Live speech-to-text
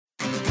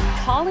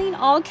Calling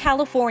all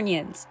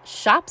Californians.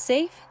 Shop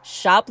safe,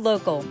 shop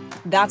local.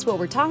 That's what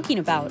we're talking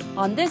about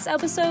on this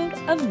episode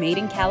of Made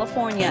in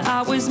California.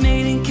 I was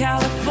made in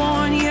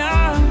California.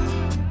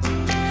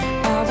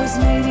 I was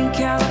made in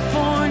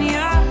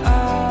California.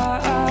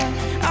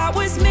 I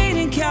was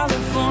made in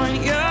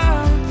California.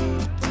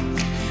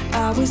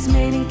 I was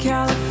made in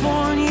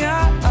California.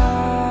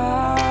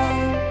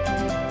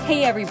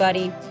 Hey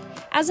everybody.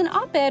 As an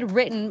op-ed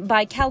written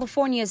by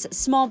California's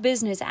small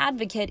business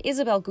advocate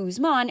Isabel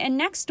Guzman and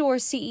Nextdoor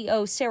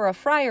CEO Sarah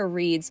Fryer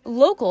reads,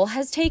 local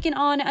has taken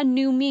on a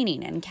new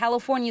meaning, and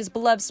California's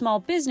beloved small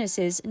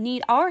businesses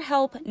need our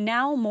help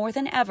now more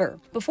than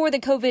ever. Before the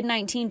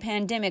COVID-19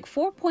 pandemic,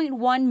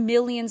 4.1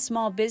 million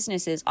small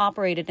businesses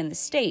operated in the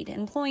state,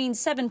 employing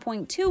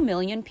 7.2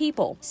 million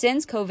people.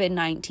 Since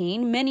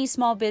COVID-19, many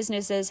small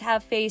businesses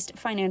have faced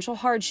financial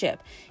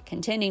hardship,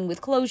 contending with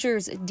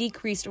closures,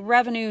 decreased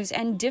revenues,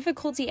 and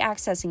difficulty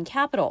accessing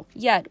capital.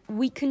 Yet,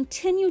 we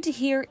continue to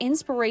hear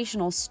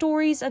inspirational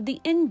stories of the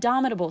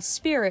indomitable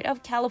spirit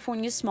of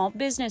California's small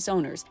business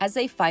owners as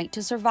they fight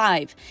to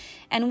survive.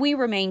 And we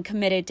remain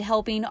committed to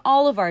helping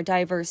all of our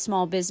diverse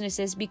small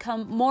businesses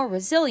become more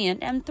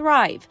resilient and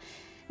thrive.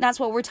 That's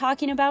what we're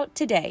talking about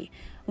today.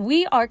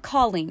 We are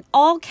calling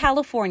all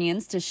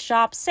Californians to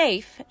shop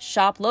safe,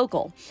 shop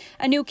local.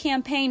 A new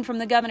campaign from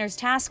the governor's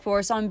task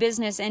force on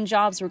business and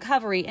jobs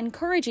recovery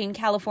encouraging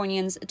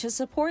Californians to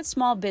support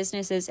small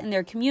businesses in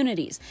their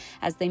communities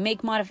as they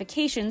make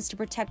modifications to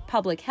protect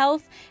public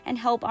health and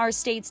help our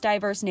state's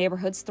diverse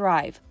neighborhoods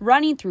thrive.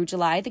 Running through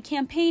July, the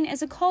campaign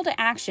is a call to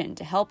action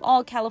to help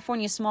all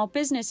California small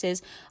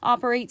businesses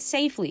operate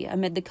safely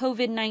amid the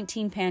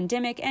COVID-19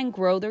 pandemic and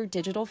grow their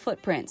digital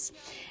footprints.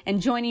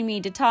 And joining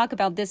me to talk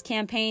about this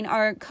campaign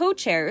are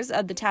co-chairs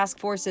of the task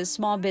force's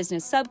Small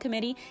Business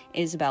Subcommittee,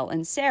 Isabel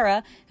and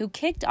Sarah, who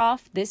kicked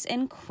off this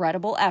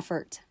incredible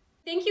effort.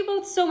 Thank you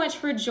both so much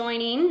for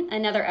joining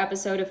another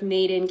episode of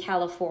Made in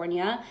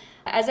California.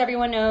 As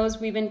everyone knows,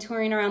 we've been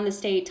touring around the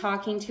state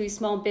talking to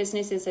small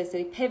businesses as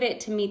they pivot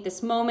to meet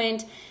this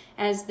moment,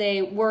 as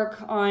they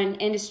work on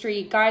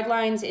industry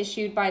guidelines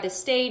issued by the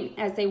state,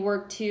 as they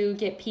work to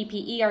get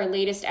PPE, our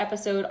latest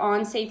episode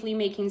on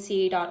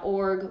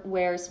safelymakingca.org,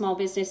 where small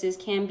businesses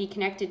can be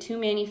connected to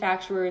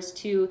manufacturers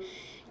to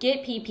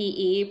get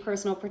PPE,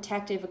 personal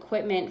protective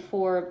equipment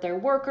for their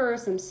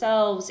workers,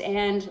 themselves,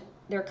 and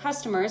their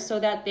customers so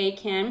that they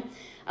can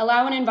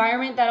allow an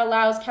environment that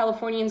allows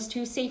Californians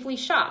to safely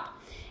shop.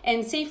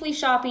 And safely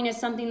shopping is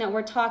something that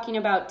we're talking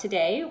about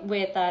today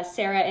with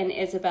Sarah and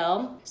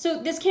Isabel.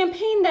 So this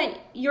campaign that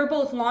you're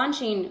both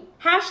launching,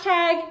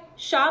 hashtag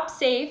Shop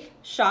Safe,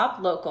 Shop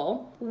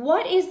Local.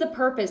 What is the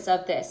purpose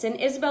of this? And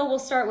Isabel, we'll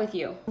start with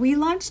you. We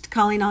launched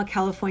Calling All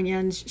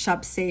Californians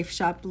Shop Safe,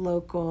 Shop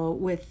Local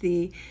with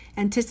the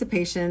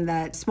anticipation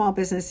that small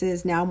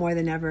businesses now more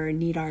than ever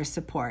need our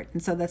support.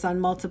 And so that's on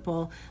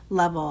multiple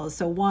levels.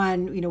 So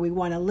one, we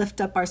want to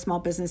lift up our small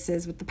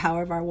businesses with the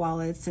power of our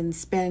wallets and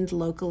spend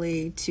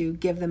locally to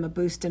give them a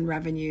boost in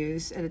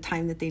revenues at a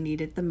time that they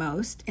need it the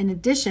most. In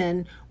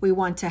addition, we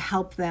want to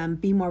help them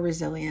be more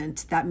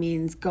resilient. That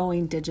means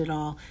going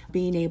digital,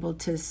 being able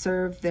to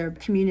serve their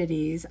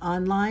communities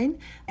online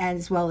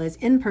as well as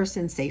in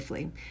person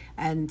safely.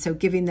 And so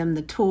giving them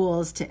the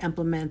tools to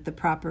implement the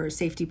proper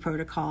safety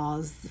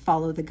protocols,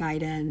 follow the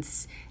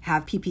guidance,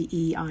 have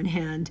PPE on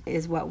hand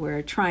is what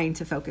we're trying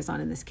to focus on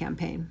in this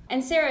campaign.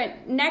 And Sarah,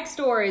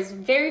 Nextdoor is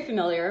very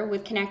familiar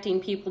with connecting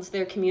people to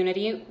their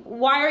community.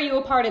 Why are you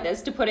a part of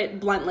this, to put it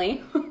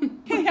bluntly?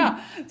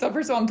 Yeah, so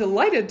first of all, I'm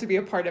delighted to be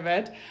a part of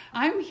it.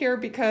 I'm here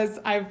because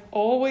I've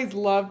always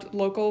loved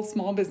local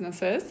small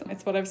businesses.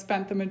 It's what I've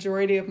spent the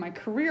majority of my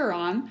career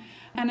on.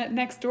 And at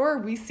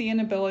Nextdoor, we see an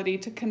ability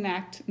to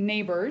connect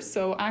neighbors,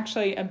 so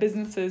actually a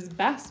business's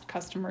best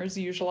customers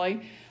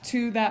usually,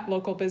 to that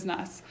local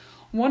business.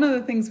 One of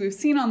the things we've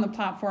seen on the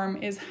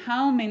platform is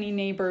how many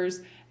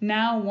neighbors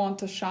now want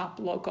to shop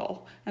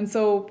local. And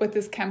so with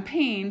this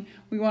campaign,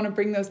 we want to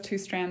bring those two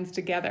strands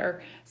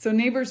together. So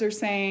neighbors are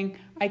saying,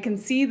 I can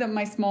see that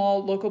my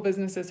small local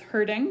business is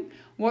hurting.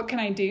 What can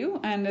I do?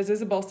 And as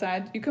Isabel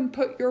said, you can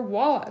put your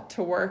wallet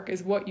to work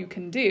is what you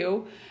can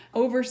do.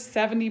 Over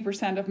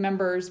 70% of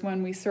members,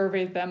 when we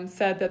surveyed them,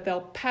 said that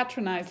they'll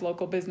patronize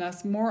local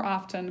business more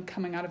often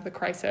coming out of the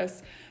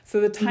crisis.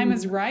 So the time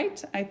is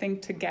right, I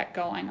think, to get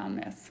going on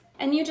this.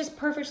 And you just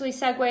perfectly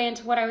segue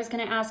into what I was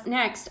going to ask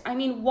next. I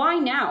mean, why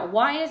now?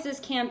 Why is this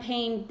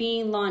campaign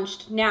being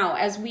launched now?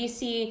 As we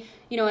see,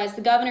 as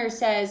the governor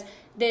says,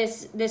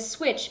 this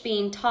switch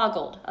being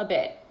toggled a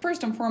bit.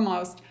 First and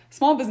foremost,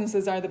 small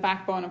businesses are the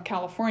backbone of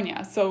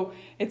California. So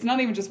it's not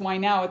even just why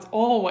now, it's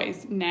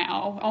always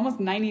now. Almost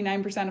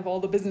 99% of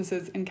all the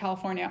businesses in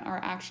California are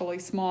actually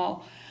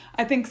small.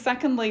 I think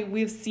secondly,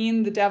 we've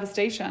seen the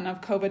devastation of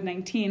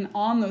COVID-19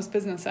 on those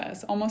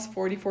businesses. Almost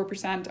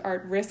 44% are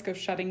at risk of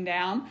shutting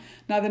down.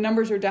 Now the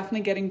numbers are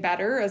definitely getting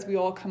better as we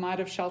all come out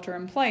of shelter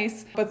in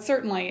place, but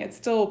certainly it's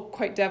still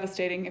quite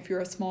devastating if you're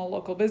a small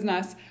local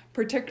business,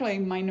 particularly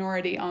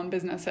minority-owned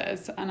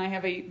businesses. And I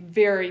have a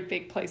very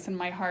big place in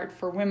my heart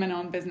for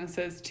women-owned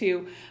businesses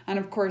too. And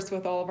of course,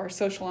 with all of our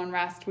social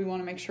unrest, we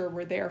want to make sure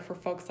we're there for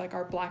folks like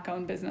our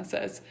Black-owned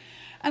businesses.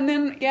 And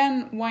then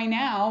again, why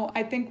now?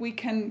 I think we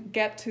can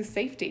get to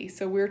safety.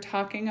 So we're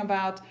talking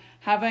about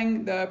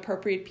having the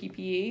appropriate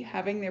PPE,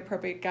 having the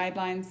appropriate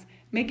guidelines,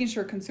 making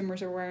sure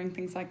consumers are wearing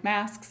things like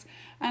masks.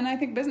 And I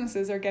think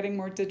businesses are getting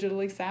more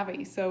digitally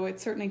savvy. So it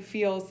certainly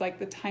feels like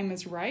the time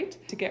is right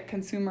to get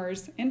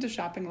consumers into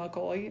shopping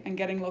locally and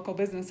getting local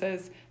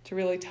businesses to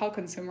really tell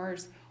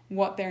consumers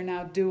what they're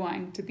now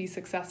doing to be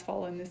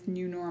successful in this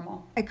new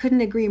normal. I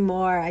couldn't agree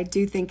more. I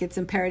do think it's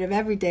imperative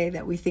every day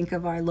that we think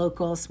of our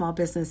local small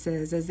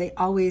businesses, as they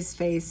always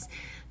face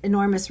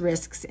enormous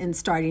risks in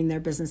starting their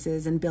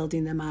businesses and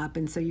building them up.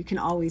 And so you can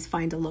always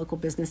find a local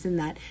business in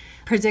that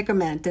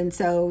predicament. And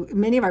so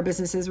many of our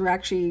businesses were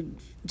actually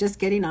just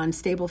getting on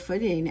stable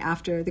footing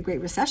after the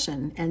Great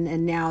Recession.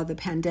 And now the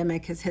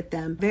pandemic has hit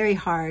them very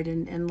hard.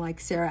 And like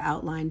Sarah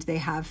outlined, they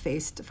have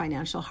faced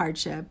financial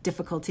hardship,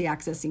 difficulty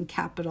accessing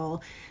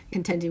capital,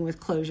 contending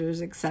with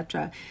closures,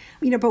 etc.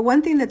 But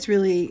one thing that's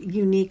really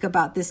unique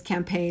about this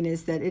campaign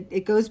is that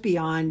it goes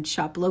beyond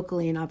shop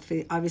locally, and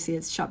obviously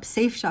it's shop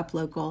safe, shop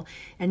local.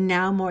 And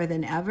now more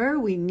than ever,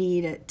 we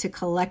need to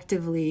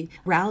collectively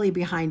rally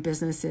behind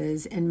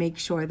businesses and make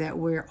sure that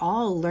we're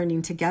all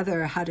learning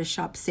together how to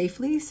shop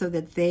safely so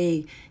that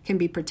they can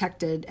be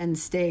protected and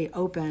stay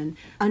open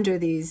under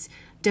these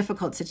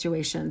difficult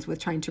situations with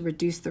trying to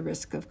reduce the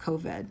risk of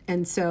COVID.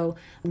 And so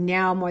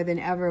now more than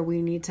ever,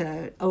 we need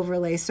to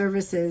overlay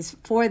services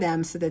for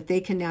them so that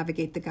they can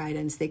navigate the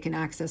guidance, they can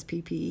access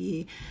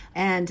PPE,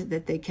 and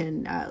that they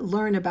can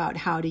learn about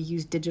how to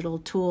use digital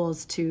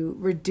tools to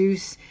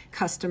reduce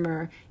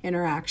customer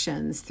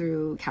interactions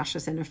through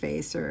cashless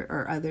interface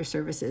or other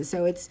services.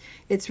 So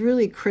it's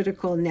really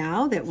critical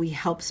now that we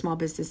help small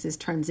businesses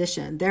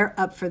transition. They're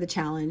up for the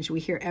challenge.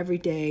 We hear every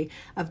day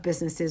of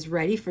businesses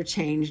ready for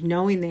change,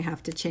 knowing they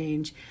have to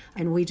change,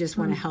 and we just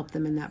want to help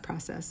them in that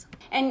process.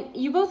 And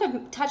you both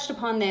have touched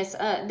upon this.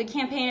 The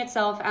campaign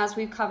itself, as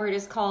we've covered,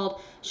 is called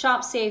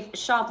Shop Safe,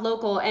 Shop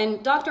Local.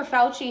 And Dr.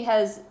 Fauci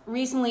has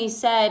recently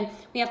said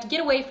we have to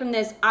get away from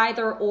this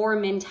either or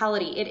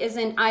mentality. It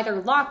isn't either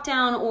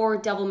lockdown or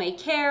devil may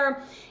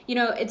care.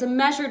 It's a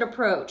measured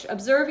approach,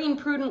 observing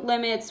prudent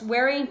limits,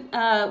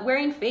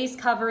 wearing face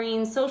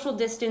coverings, social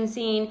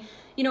distancing,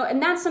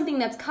 and that's something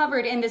that's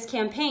covered in this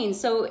campaign.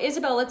 So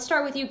Isabel, let's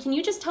start with you. Can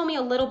you just tell me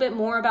a little bit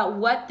more about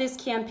what this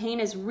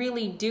campaign is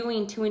really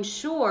doing to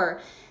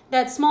ensure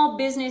that small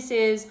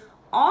businesses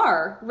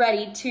are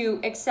ready to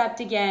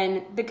accept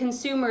again the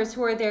consumers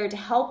who are there to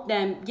help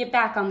them get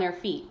back on their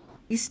feet?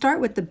 You start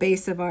with the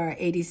base of our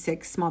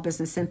 86 small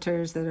business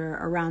centers that are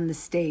around the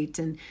state.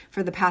 And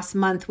for the past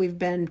month, we've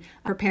been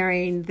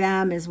preparing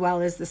them as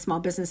well as the small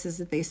businesses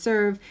that they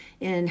serve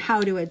in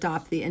how to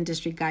adopt the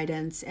industry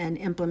guidance and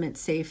implement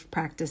safe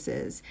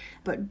practices.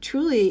 But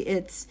truly,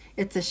 it's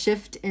a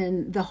shift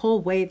in the whole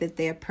way that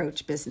they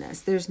approach business.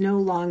 There's no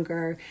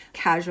longer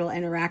casual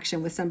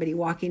interaction with somebody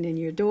walking in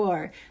your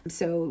door.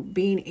 So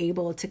being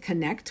able to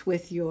connect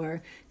with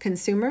your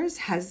consumers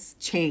has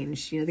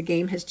changed. The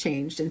game has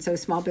changed. And so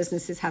small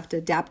businesses have to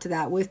adapt to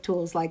that with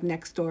tools like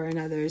Nextdoor and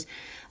others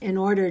in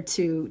order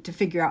to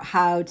figure out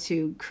how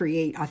to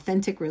create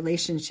authentic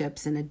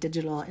relationships in a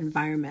digital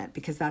environment,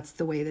 because that's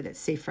the way that it's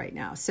safe right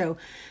now. So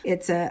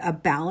it's a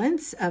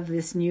balance of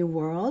this new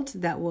world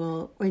that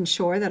will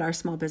ensure that our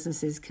small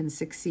businesses can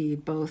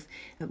succeed both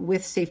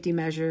with safety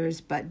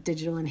measures, but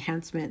digital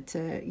enhancement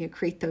to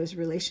create those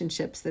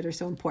relationships that are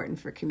so important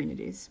for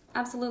communities.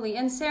 Absolutely.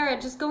 And Sarah,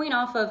 just going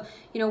off of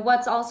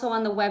what's also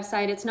on the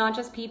website, it's not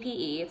just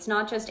PPE, it's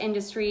not just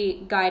industry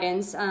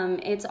guidance,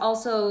 it's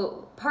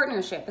also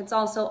partnership, it's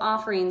also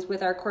offerings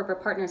with our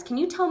corporate partners. Can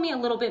you tell me a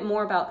little bit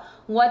more about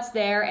what's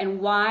there and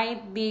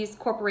why these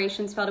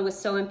corporations felt it was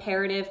so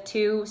imperative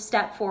to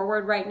step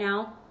forward right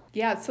now?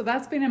 Yeah, so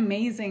that's been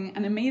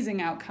an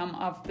amazing outcome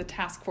of the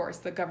task force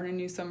that Governor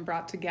Newsom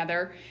brought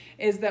together,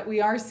 is that we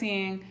are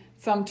seeing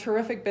some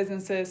terrific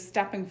businesses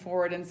stepping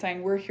forward and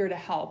saying, we're here to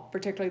help,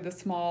 particularly the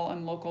small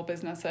and local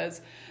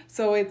businesses.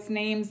 So it's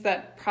names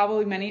that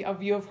probably many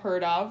of you have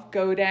heard of: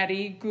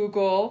 GoDaddy,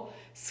 Google,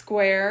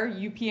 Square,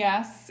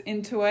 UPS,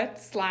 Intuit,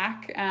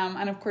 Slack,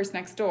 and of course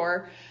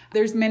Nextdoor.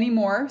 There's many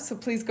more, so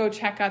please go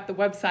check out the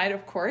website,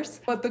 of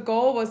course. But the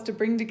goal was to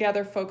bring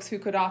together folks who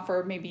could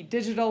offer maybe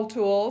digital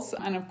tools,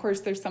 and of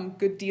course there's some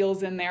good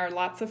deals in there,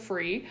 lots of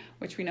free,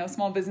 which we know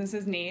small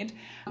businesses need.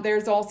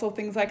 There's also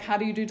things like, how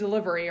do you do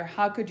delivery, or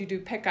how could you do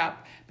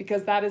pickup,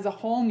 because that is a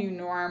whole new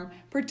norm,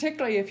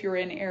 particularly if you're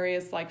in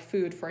areas like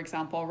food, for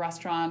example,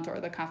 restaurant or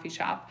the coffee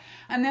shop.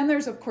 And then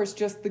there's of course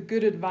just the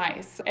good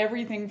advice,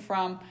 everything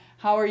from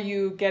How are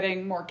you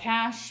getting more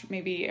cash?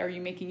 Maybe are you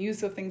making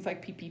use of things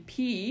like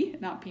PPP,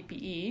 not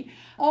PPE,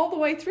 all the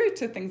way through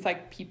to things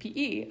like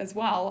PPE as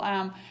well,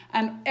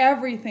 and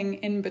everything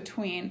in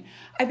between.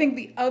 I think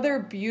the other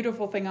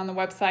beautiful thing on the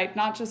website,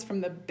 not just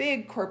from the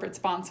big corporate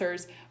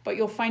sponsors, but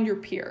you'll find your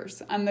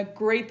peers. And the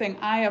great thing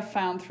I have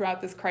found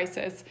throughout this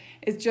crisis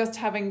is just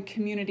having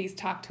communities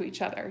talk to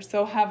each other.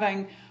 So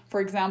having,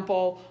 for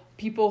example,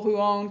 people who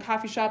own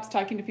coffee shops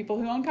talking to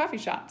people who own coffee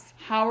shops.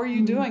 How are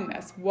you doing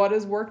this? What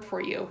has worked for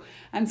you?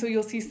 And so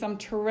you'll see some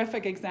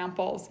terrific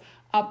examples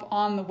up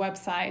on the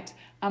website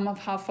of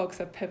how folks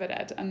have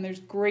pivoted. And there's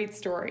great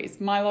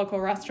stories. My local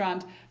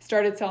restaurant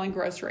started selling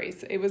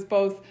groceries. It was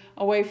both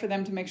a way for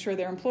them to make sure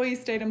their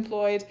employees stayed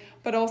employed,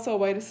 but also a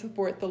way to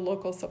support the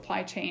local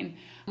supply chain.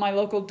 My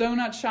local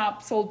donut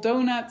shop sold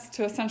donuts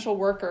to essential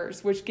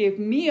workers, which gave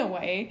me a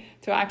way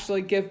to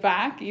actually give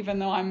back, even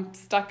though I'm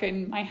stuck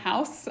in my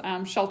house,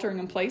 sheltering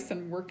in place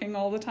and working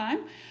all the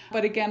time.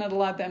 But again, it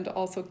allowed them to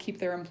also keep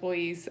their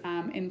employees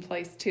in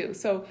place too.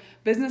 So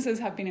businesses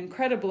have been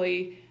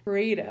incredibly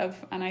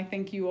creative, and I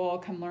think you all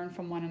can learn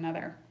from one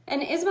another.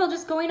 And Isabel,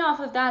 just going off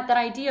of that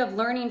idea of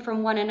learning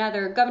from one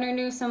another, Governor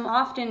Newsom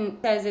often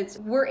says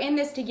we're in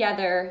this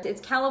together.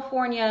 It's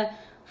California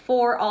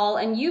for all.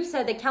 And you've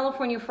said that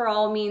California for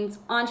all means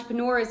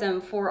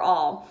entrepreneurism for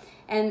all.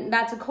 And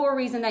that's a core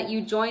reason that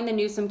you joined the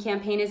Newsom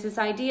campaign, is this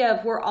idea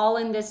of we're all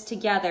in this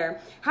together.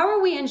 How are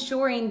we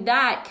ensuring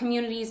that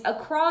communities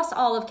across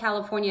all of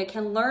California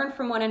can learn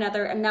from one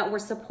another and that we're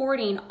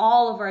supporting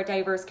all of our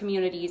diverse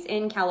communities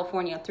in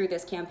California through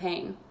this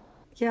campaign?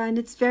 Yeah, and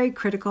it's very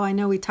critical. I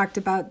know we talked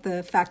about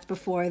the fact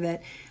before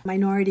that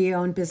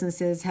minority-owned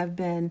businesses have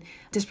been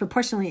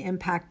disproportionately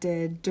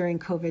impacted during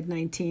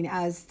COVID-19,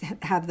 as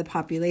have the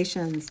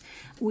populations.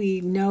 We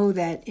know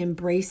that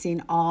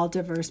embracing all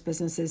diverse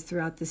businesses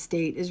throughout the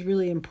state is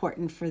really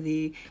important for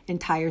the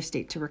entire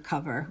state to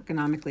recover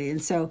economically.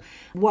 And so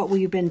what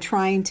we've been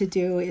trying to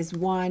do is,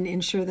 one,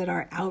 ensure that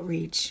our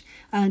outreach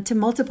to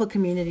multiple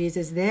communities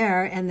is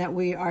there, and that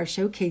we are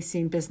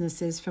showcasing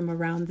businesses from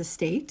around the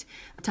state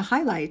to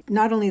highlight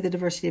not only the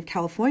diversity of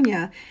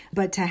California,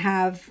 but to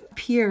have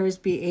peers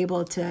be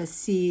able to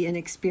see and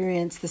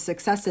experience the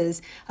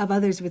successes of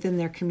others within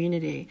their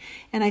community.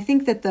 And I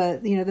think that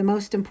the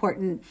most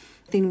important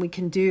thing we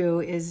can do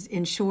is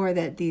ensure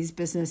that these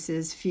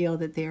businesses feel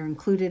that they are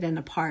included and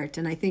a part.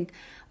 And I think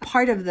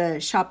part of the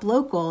shop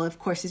local, of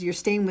course, is you're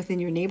staying within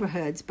your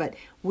neighborhoods, but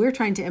we're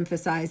trying to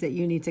emphasize that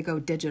you need to go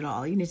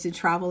digital. You need to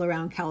travel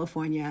around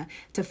California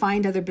to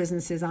find other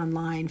businesses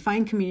online,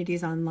 find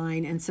communities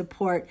online, and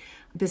support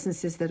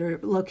businesses that are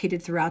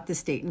located throughout the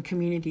state and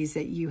communities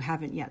that you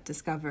haven't yet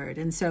discovered.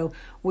 And so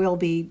we'll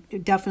be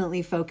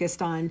definitely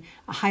focused on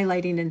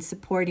highlighting and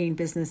supporting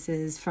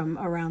businesses from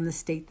around the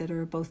state that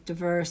are both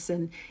diverse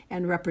and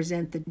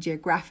represent the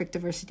geographic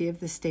diversity of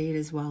the state,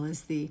 as well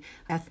as the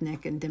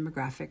ethnic and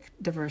demographic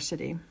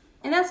diversity.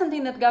 And that's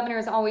something that the governor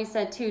has always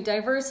said too.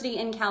 Diversity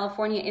in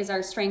California is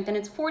our strength, and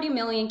it's 40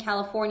 million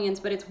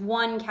Californians, but it's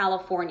one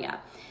California.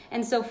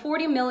 And so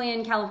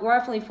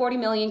roughly 40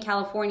 million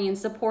Californians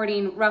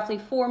supporting roughly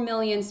 4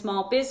 million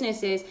small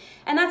businesses.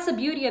 And that's the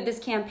beauty of this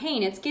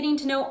campaign. It's getting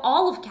to know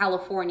all of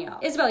California.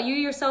 Isabel, you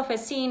yourself have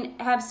seen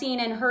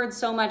and heard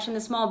so much in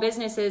the small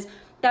businesses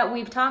that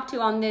we've talked to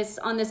on this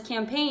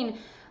campaign.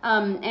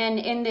 And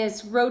in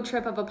this road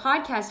trip of a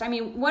podcast. I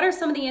mean, what are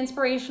some of the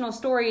inspirational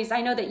stories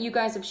I know that you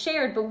guys have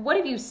shared, but what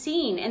have you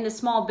seen in the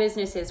small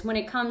businesses when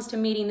it comes to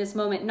meeting this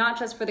moment, not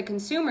just for the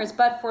consumers,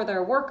 but for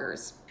their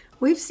workers?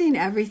 We've seen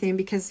everything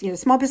because,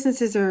 small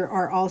businesses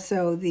are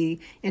also the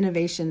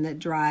innovation that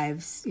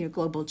drives,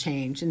 global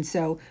change. And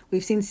so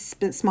we've seen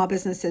small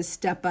businesses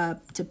step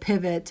up to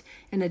pivot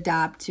and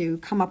adapt to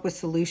come up with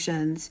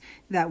solutions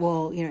that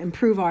will,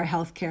 improve our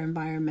healthcare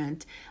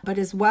environment. But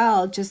as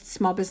well, just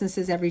small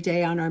businesses every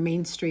day on our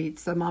main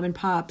streets, the mom and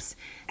pops,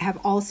 have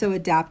also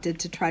adapted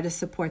to try to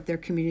support their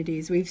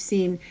communities. We've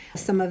seen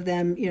some of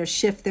them,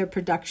 shift their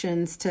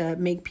productions to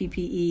make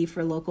PPE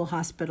for local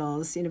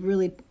hospitals,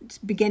 really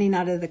beginning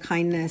out of the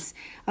kindness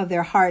of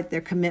their heart,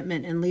 their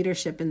commitment and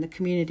leadership in the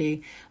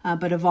community,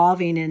 but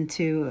evolving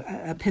into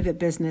a pivot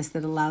business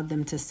that allowed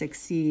them to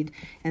succeed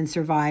and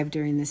survive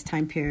during this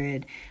time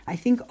period. I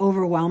think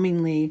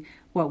overwhelmingly,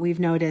 what we've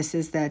noticed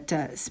is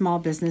that small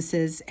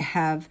businesses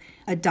have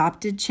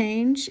adopted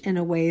change in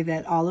a way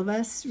that all of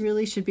us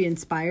really should be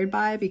inspired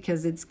by,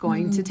 because it's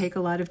going to take a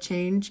lot of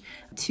change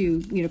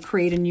to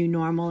create a new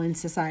normal in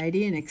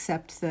society and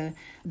accept the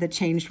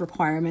changed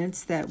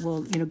requirements that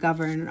will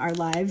govern our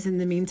lives in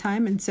the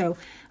meantime. And so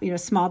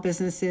small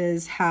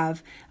businesses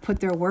have put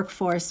their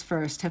workforce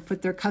first, have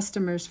put their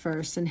customers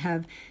first, and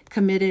have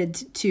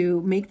committed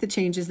to make the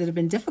changes that have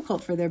been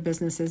difficult for their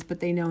businesses, but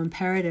they know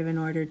imperative in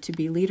order to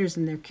be leaders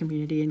in their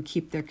community and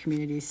keep their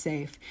communities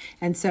safe.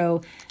 And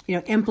so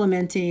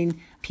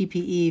implementing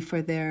PPE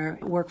for their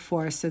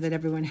workforce so that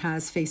everyone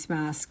has face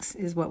masks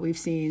is what we've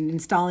seen.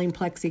 Installing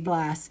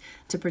plexiglass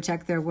to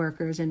protect their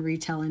workers in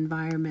retail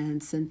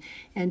environments,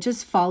 and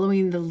just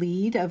following the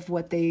lead of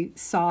what they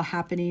saw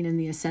happening in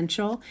the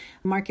essential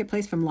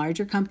marketplace from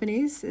larger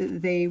companies.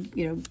 They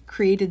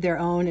created their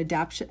own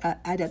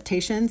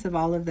adaptations of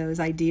all of those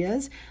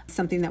ideas,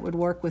 something that would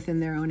work within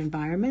their own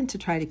environment to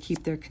try to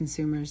keep their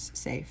consumers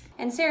safe.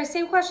 And Sarah,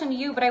 same question to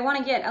you, but I want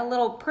to get a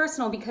little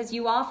personal because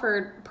you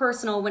offered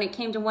personal when it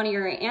came to one of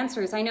your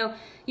answers. I know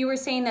you were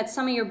saying that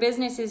some of your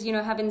businesses,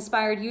 have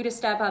inspired you to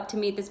step up to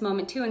meet this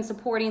moment too, and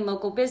supporting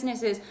local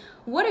businesses.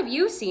 What have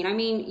you seen? I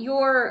mean,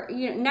 your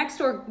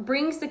Nextdoor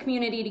brings the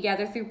community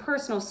together through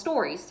personal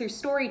stories, through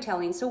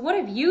storytelling. So what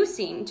have you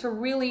seen to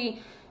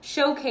really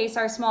showcase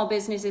our small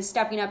businesses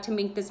stepping up to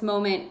make this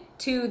moment,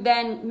 to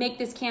then make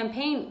this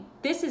campaign?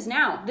 This is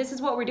now. This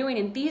is what we're doing,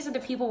 and these are the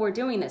people we're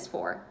doing this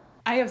for.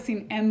 I have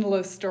seen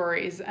endless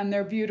stories, and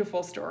they're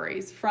beautiful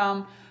stories,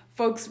 from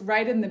folks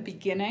right in the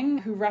beginning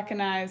who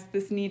recognize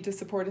this need to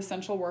support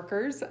essential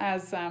workers,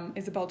 as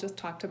Isabel just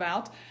talked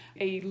about,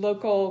 a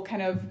local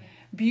kind of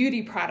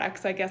beauty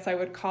products, I guess I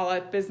would call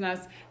it,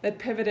 business that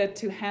pivoted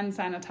to hand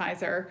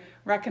sanitizer,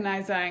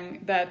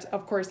 recognizing that,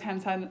 of course,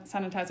 hand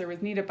sanitizer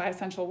was needed by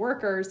essential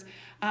workers,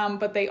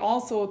 but they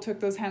also took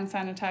those hand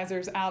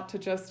sanitizers out to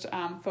just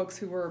folks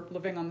who were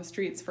living on the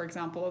streets, for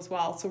example, as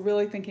well. So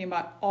really thinking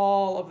about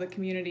all of the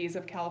communities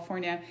of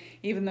California,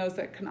 even those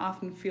that can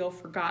often feel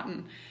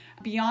forgotten.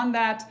 Beyond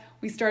that,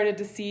 we started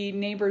to see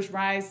neighbors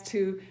rise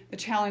to the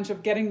challenge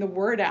of getting the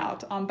word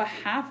out on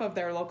behalf of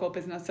their local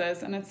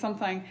businesses, and it's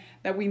something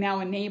that we now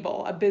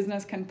enable. A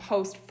business can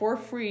post for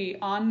free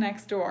on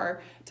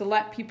Nextdoor to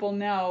let people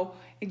know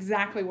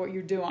exactly what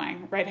you're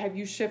doing, right? Have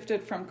you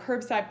shifted from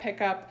curbside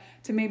pickup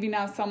to maybe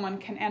now someone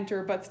can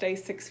enter but stay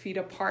 6 feet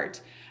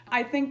apart?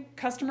 I think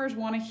customers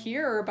want to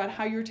hear about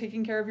how you're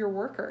taking care of your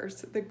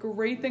workers. The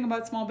great thing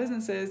about small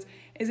businesses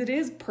is it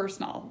is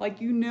personal. Like,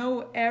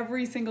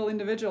 every single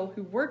individual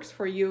who works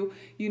for you,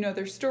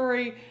 their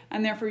story,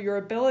 and therefore your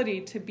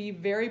ability to be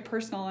very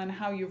personal in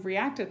how you've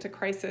reacted to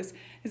crisis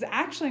is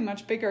actually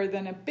much bigger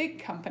than a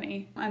big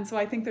company. And so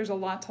I think there's a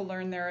lot to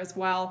learn there as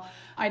well.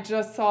 I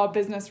just saw a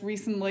business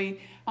recently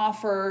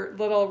offer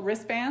little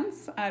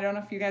wristbands. I don't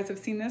know if you guys have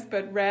seen this,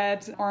 but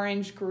red,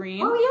 orange,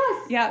 green. Oh,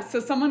 yes. Yeah, so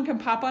someone can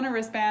pop on a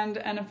wristband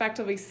and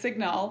effectively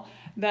signal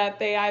that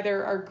they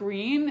either are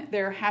green,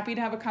 they're happy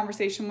to have a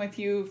conversation with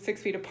you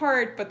 6 feet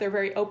apart, but they're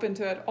very open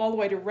to it, all the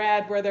way to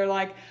red, where they're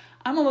like,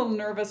 I'm a little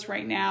nervous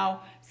right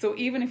now, so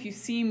even if you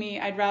see me,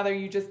 I'd rather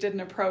you just didn't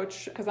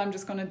approach, because I'm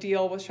just going to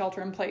deal with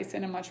shelter in place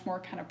in a much more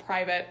kind of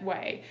private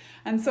way.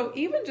 And so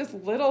even just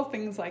little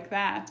things like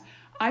that,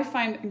 I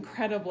find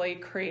incredibly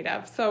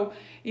creative. So,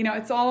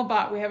 it's all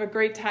about, we have a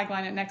great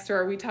tagline at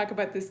Nextdoor. We talk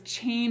about this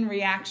chain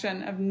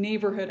reaction of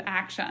neighborhood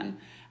action.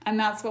 And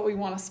that's what we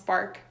want to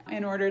spark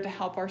in order to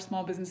help our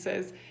small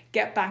businesses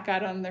get back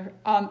out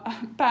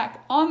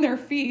back on their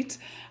feet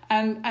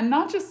and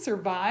not just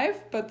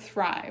survive, but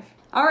thrive.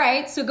 All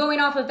right, so going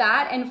off of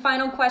that, and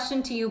final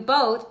question to you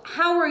both,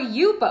 how are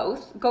you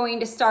both going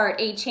to start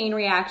a chain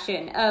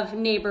reaction of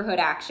neighborhood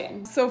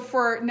action? So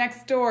for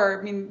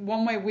Nextdoor,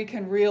 one way we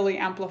can really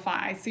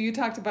amplify. So you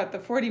talked about the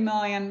 40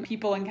 million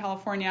people in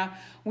California.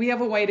 We have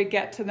a way to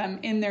get to them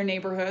in their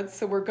neighborhoods.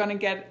 So we're going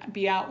to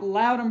be out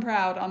loud and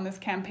proud on this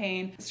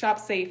campaign, Shop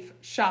Safe,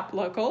 Shop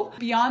Local.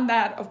 Beyond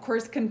that, of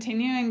course,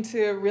 continuing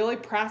to really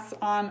press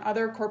on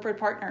other corporate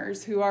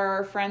partners who are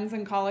our friends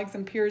and colleagues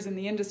and peers in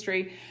the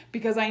industry,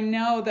 because I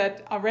know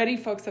that already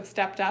folks have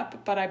stepped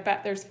up, but I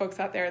bet there's folks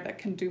out there that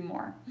can do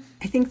more.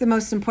 I think the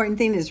most important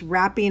thing is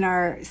wrapping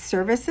our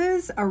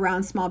services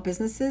around small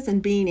businesses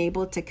and being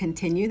able to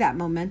continue that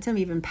momentum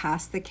even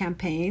past the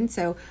campaign.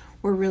 So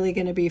we're really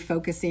going to be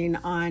focusing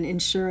on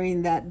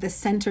ensuring that the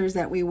centers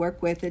that we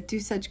work with that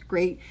do such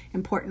great,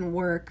 important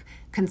work,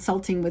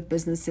 consulting with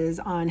businesses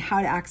on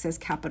how to access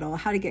capital,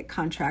 how to get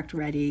contract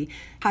ready,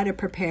 how to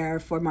prepare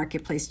for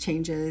marketplace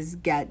changes,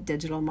 get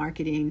digital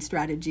marketing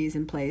strategies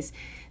in place.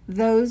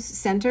 Those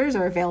centers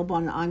are available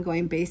on an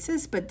ongoing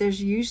basis, but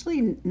there's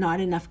usually not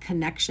enough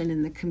connection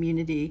in the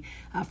community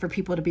for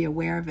people to be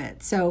aware of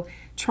it. So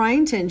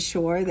trying to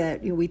ensure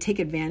that we take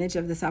advantage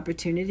of this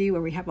opportunity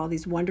where we have all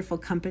these wonderful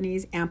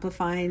companies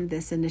amplifying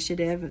this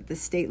initiative at the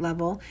state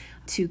level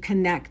to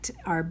connect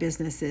our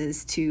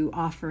businesses to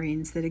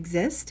offerings that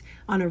exist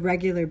on a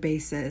regular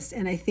basis.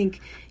 And I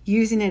think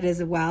using it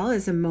as well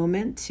as a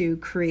moment to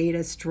create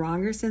a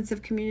stronger sense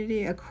of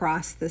community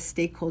across the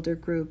stakeholder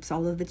groups,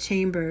 all of the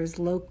chambers,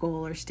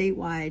 local or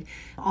statewide,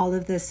 all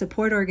of the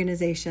support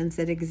organizations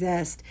that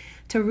exist,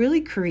 to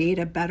really create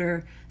a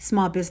better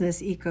small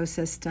business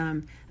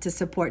ecosystem to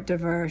support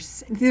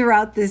diverse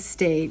throughout this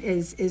state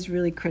is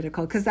really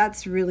critical, because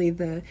that's really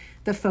the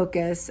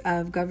focus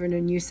of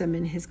Governor Newsom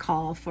and his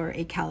call for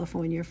a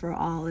California for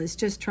all, is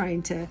just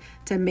trying to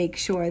make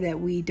sure that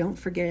we don't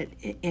forget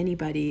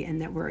anybody and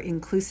that we're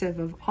inclusive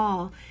of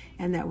all,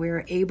 and that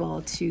we're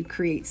able to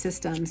create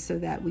systems so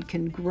that we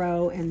can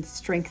grow and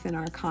strengthen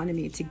our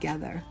economy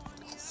together.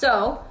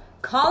 So,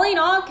 Calling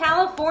all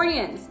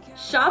Californians.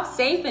 Shop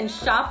safe and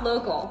shop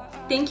local.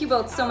 Thank you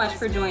both so much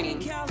for joining.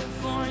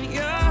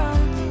 California.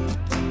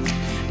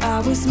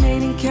 I was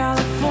made in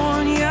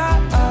California.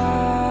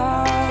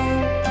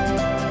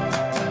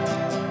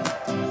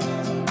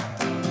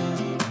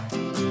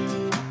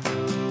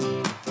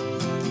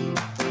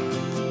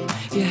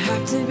 You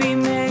have to be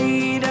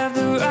made of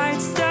the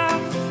right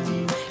stuff.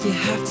 You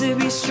have to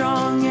be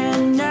strong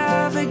and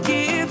never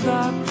give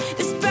up.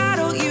 This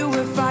battle you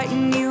were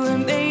fighting, you were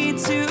made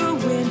to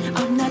win.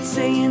 I'm not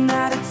saying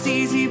that it's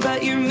easy,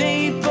 but you're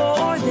made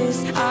for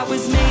this. I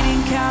was made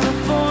in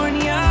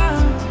California.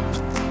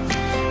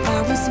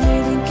 I was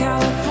made in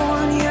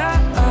California.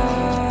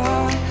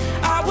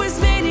 I was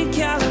made in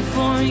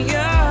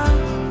California.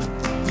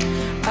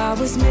 I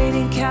was made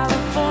in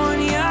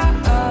California.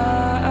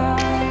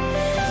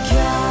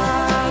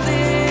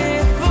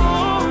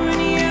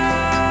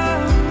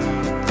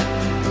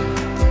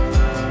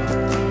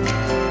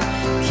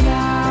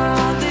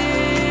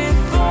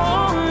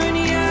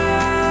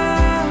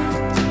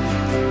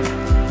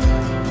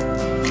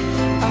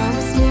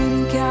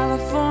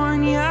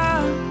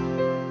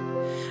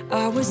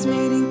 I was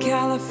made in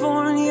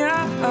California.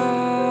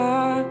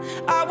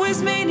 I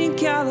was made in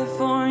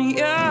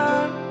California.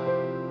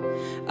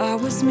 I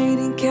was made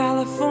in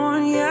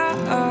California.